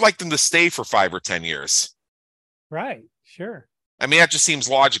 I'd like them to stay for 5 or 10 years. Right. Sure. I mean, that just seems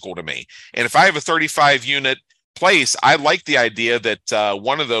logical to me. And if I have a 35 unit place, I like the idea that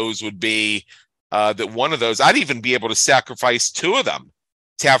one of those would be I'd even be able to sacrifice 2 of them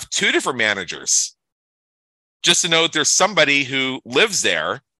to have 2 different managers, just to know that there's somebody who lives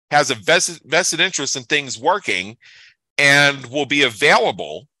there has a vested interest in things working and will be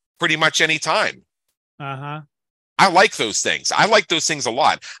available pretty much any time. Uh-huh. I like those things. I like those things a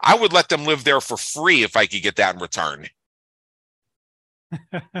lot. I would let them live there for free if I could get that in return.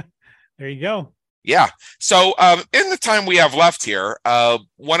 There you go. Yeah. So in the time we have left here,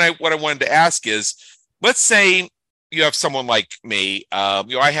 what I wanted to ask is, let's say you have someone like me.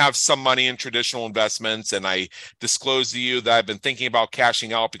 I have some money in traditional investments, and I disclose to you that I've been thinking about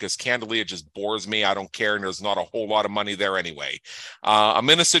cashing out because candidly, it just bores me. I don't care, and there's not a whole lot of money there anyway. I'm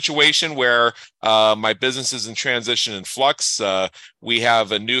in a situation where my business is in transition and flux. We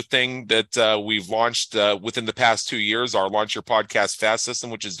have a new thing that we've launched within the past 2 years, our Launch Your Podcast Fast system,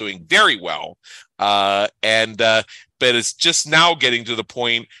 which is doing very well. But it's just now getting to the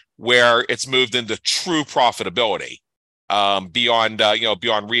point where it's moved into true profitability,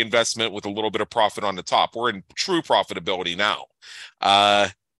 beyond reinvestment with a little bit of profit on the top. We're in true profitability now.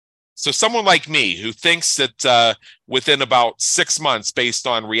 So someone like me who thinks that within about 6 months, based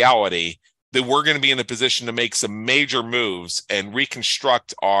on reality, that we're going to be in a position to make some major moves and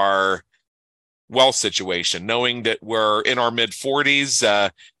reconstruct our wealth situation, knowing that we're in our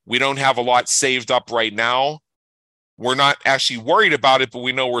mid-40s, we don't have a lot saved up right now. We're not actually worried about it, but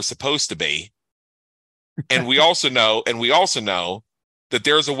we know we're supposed to be. And we also know that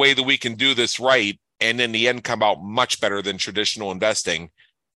there's a way that we can do this right and in the end come out much better than traditional investing.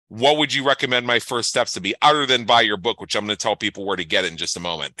 What would you recommend my first steps to be, other than buy your book, which I'm going to tell people where to get in just a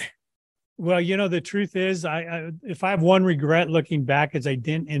moment? Well, the truth is, if I have one regret looking back, is I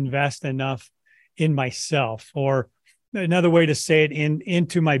didn't invest enough in myself, or another way to say it,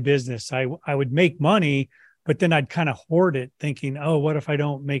 into my business. I would make money, but then I'd kind of hoard it, thinking, oh, what if I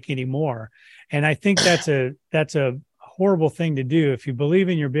don't make any more? And I think that's a horrible thing to do. If you believe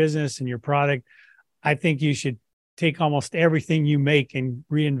in your business and your product, I think you should take almost everything you make and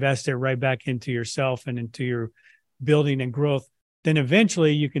reinvest it right back into yourself and into your building and growth. Then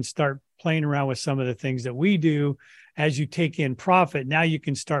eventually you can start playing around with some of the things that we do. As you take in profit, now you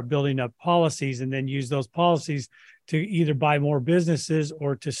can start building up policies and then use those policies to either buy more businesses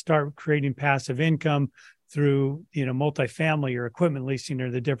or to start creating passive income through, multifamily or equipment leasing or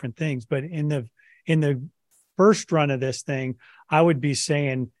the different things. But in the first run of this thing, I would be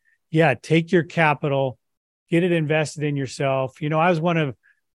saying, yeah, take your capital, get it invested in yourself. I was one of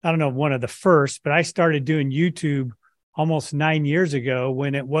the first, but I started doing YouTube almost 9 years ago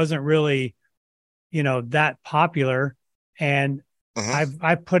when it wasn't really, that popular. And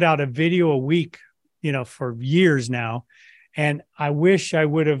I've put out a video a week, for years now. And I wish I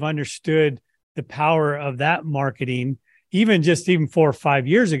would have understood the power of that marketing, even 4 or 5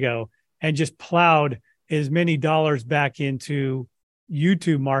 years ago, and just plowed as many dollars back into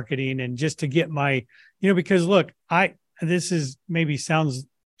YouTube marketing, and just to get my, because look, this is maybe sounds,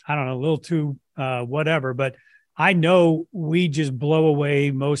 I don't know, a little too whatever, but I know we just blow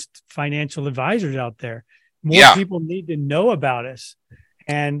away most financial advisors out there. More people need to know about us.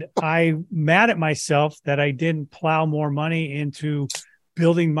 And I'm mad at myself that I didn't plow more money into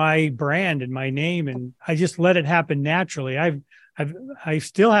building my brand and my name, and I just let it happen naturally. I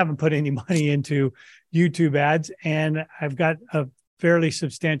still haven't put any money into YouTube ads, and I've got a fairly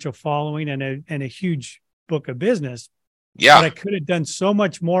substantial following and a huge book of business. Yeah, but I could have done so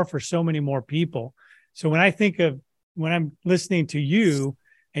much more for so many more people. So when I'm listening to you,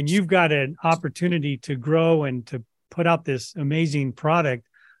 and you've got an opportunity to grow and to put out this amazing product,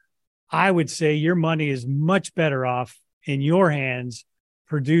 I would say your money is much better off in your hands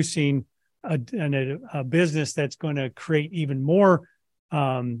producing a business that's going to create even more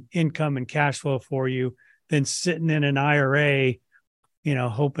income and cash flow for you than sitting in an IRA,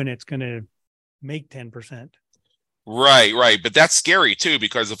 hoping it's going to make 10%. Right. But that's scary too,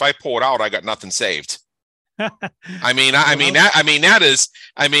 because if I pull it out, I got nothing saved. That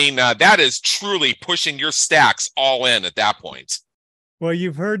is truly pushing your stacks all in at that point. Well,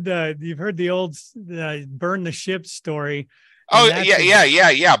 you've heard the old burn the ship story. Oh,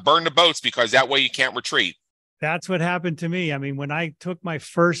 yeah. Burn the boats, because that way you can't retreat. That's what happened to me. I mean, when I took my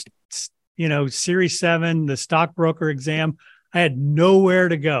first, Series 7, the stockbroker exam, I had nowhere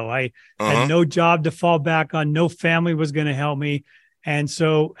to go. I had no job to fall back on. No family was going to help me. And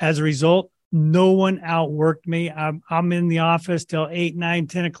so as a result, no one outworked me. I'm in the office till 8, 9,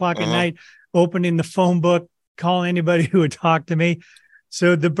 10 o'clock at night, opening the phone book, calling anybody who would talk to me.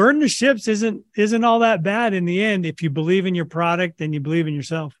 So the burn the ships isn't all that bad in the end if you believe in your product and you believe in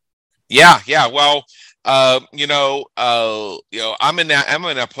yourself. Yeah. Well, I'm in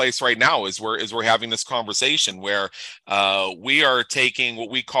a place right now as we're having this conversation where we are taking what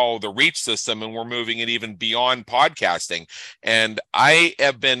we call the reach system and we're moving it even beyond podcasting. And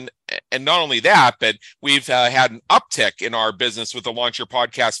not only that, but we've had an uptick in our business with the Launch Your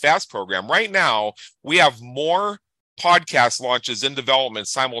Podcast Fast program. Right now, we have more podcast launches in development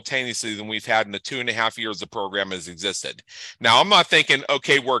simultaneously than we've had in the 2.5 years the program has existed. Now, I'm not thinking,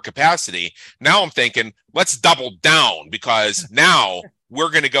 okay, we're at capacity. Now I'm thinking, let's double down because now we're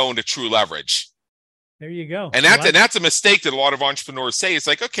going to go into true leverage. There you go. And that's a mistake that a lot of entrepreneurs say. It's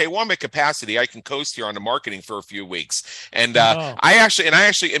like, okay, well, I'm at capacity. I can coast here on the marketing for a few weeks. And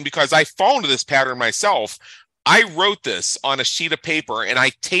because I fall into this pattern myself, I wrote this on a sheet of paper and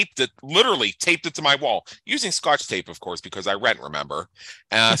I literally taped it to my wall using Scotch tape, of course, because I rent, remember?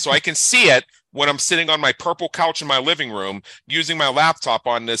 So I can see it when I'm sitting on my purple couch in my living room using my laptop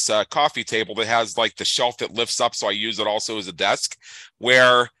on this coffee table that has like the shelf that lifts up. So I use it also as a desk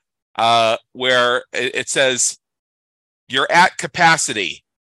where it says, you're at capacity,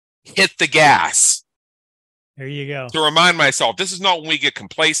 hit the gas. There you go. To remind myself, this is not when we get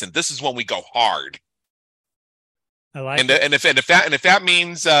complacent. This is when we go hard. I like it. And if that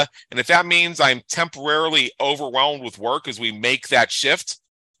means I'm temporarily overwhelmed with work as we make that shift,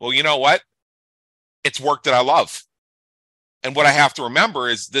 well, you know what? It's work that I love. And what I have to remember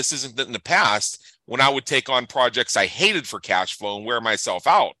is this isn't in the past when I would take on projects I hated for cash flow and wear myself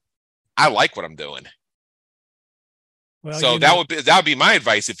out. I like what I'm doing. Well, so that would be my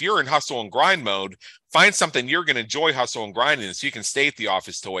advice. If you're in hustle and grind mode, find something you're going to enjoy hustle and grinding, so you can stay at the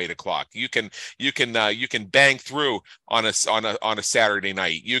office till 8 o'clock. You can bang through on a Saturday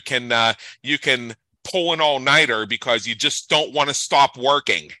night. You can pull an all-nighter because you just don't want to stop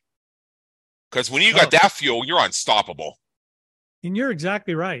working. Because when you got that fuel, you're unstoppable. And you're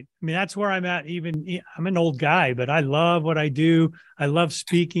exactly right. I mean, that's where I'm at. I'm an old guy, but I love what I do. I love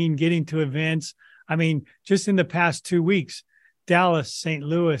speaking, getting to events. I mean, just in the past 2 weeks, Dallas, St.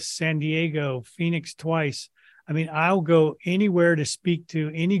 Louis, San Diego, Phoenix twice. I mean, I'll go anywhere to speak to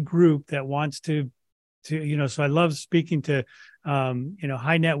any group that wants to, so I love speaking to,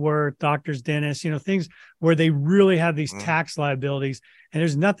 high net worth doctors, dentists, things where they really have these tax liabilities. And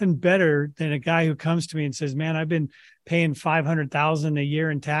there's nothing better than a guy who comes to me and says, man, I've been paying $500,000 a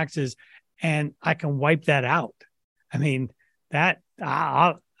year in taxes and I can wipe that out. I mean,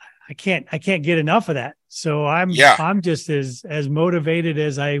 I can't get enough of that. So I'm just as motivated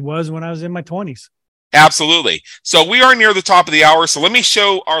as I was when I was in my 20s. Absolutely. So we are near the top of the hour. So let me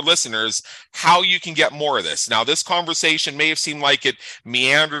show our listeners how you can get more of this. Now, this conversation may have seemed like it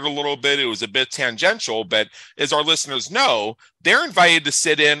meandered a little bit. It was a bit tangential, but as our listeners know, they're invited to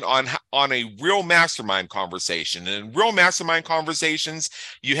sit in on a real mastermind conversation. And in real mastermind conversations,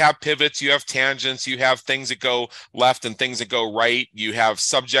 you have pivots, you have tangents, you have things that go left and things that go right. You have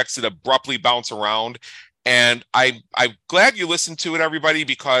subjects that abruptly bounce around. And I'm glad you listened to it, everybody,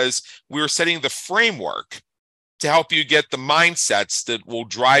 because we're setting the framework to help you get the mindsets that will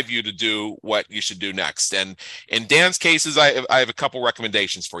drive you to do what you should do next. And in Dan's cases, I have a couple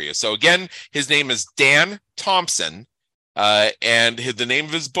recommendations for you. So again, his name is Dan Thompson, and the name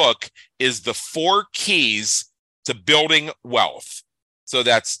of his book is The 4 Keys to Building Wealth. So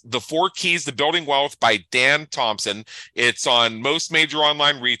that's The 4 Keys to Building Wealth by Dan Thompson. It's on most major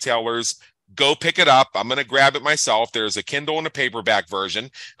online retailers. Go pick it up. I'm going to grab it myself. There's a Kindle and a paperback version.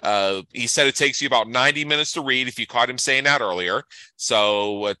 He said it takes you about 90 minutes to read, if you caught him saying that earlier.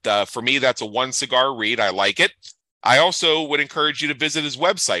 So for me, that's a 1 cigar read. I like it. I also would encourage you to visit his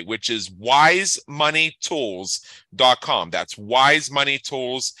website, which is wisemoneytools.com. That's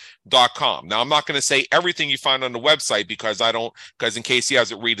wisemoneytools.com. Now, I'm not going to say everything you find on the website because in case he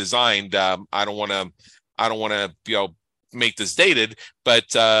has it redesigned, I don't want to, make this dated, but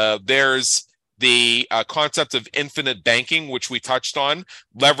there's the concept of infinite banking, which we touched on,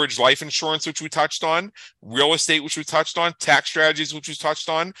 leverage life insurance, which we touched on, real estate, which we touched on, tax strategies, which we touched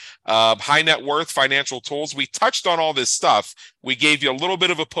on, high net worth financial tools. We touched on all this stuff. We gave you a little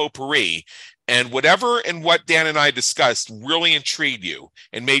bit of a potpourri, and whatever and what Dan and I discussed really intrigued you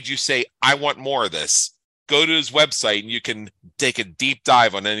and made you say, I want more of this. Go to his website and you can take a deep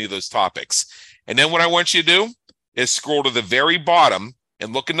dive on any of those topics. And then what I want you to do is scroll to the very bottom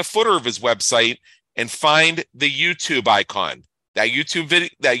and look in the footer of his website and find the YouTube icon. That YouTube video,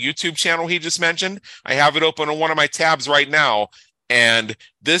 that YouTube channel he just mentioned, I have it open on one of my tabs right now. And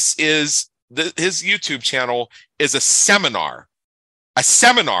this is his YouTube channel is a seminar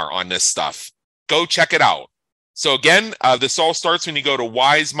on this stuff. Go check it out. So again, this all starts when you go to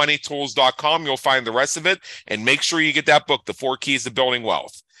wisemoneytools.com. You'll find the rest of it, and make sure you get that book, The 4 Keys to Building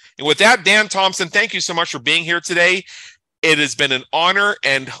Wealth. And with that, Dan Thompson, thank you so much for being here today. It has been an honor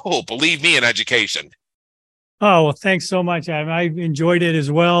and, believe me, an education. Oh, well, thanks so much. I enjoyed it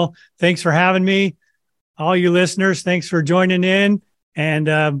as well. Thanks for having me. All you listeners, thanks for joining in. And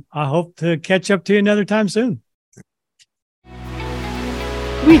I hope to catch up to you another time soon.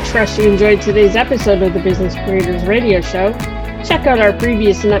 We trust you enjoyed today's episode of the Business Creators Radio Show. Check out our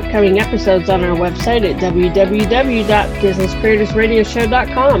previous and upcoming episodes on our website at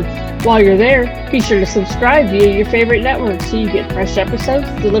www.businesscreatorsradioshow.com. While you're there, be sure to subscribe via your favorite network so you get fresh episodes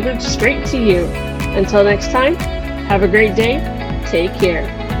delivered straight to you. Until next time, have a great day. Take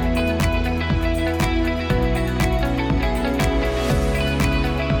care.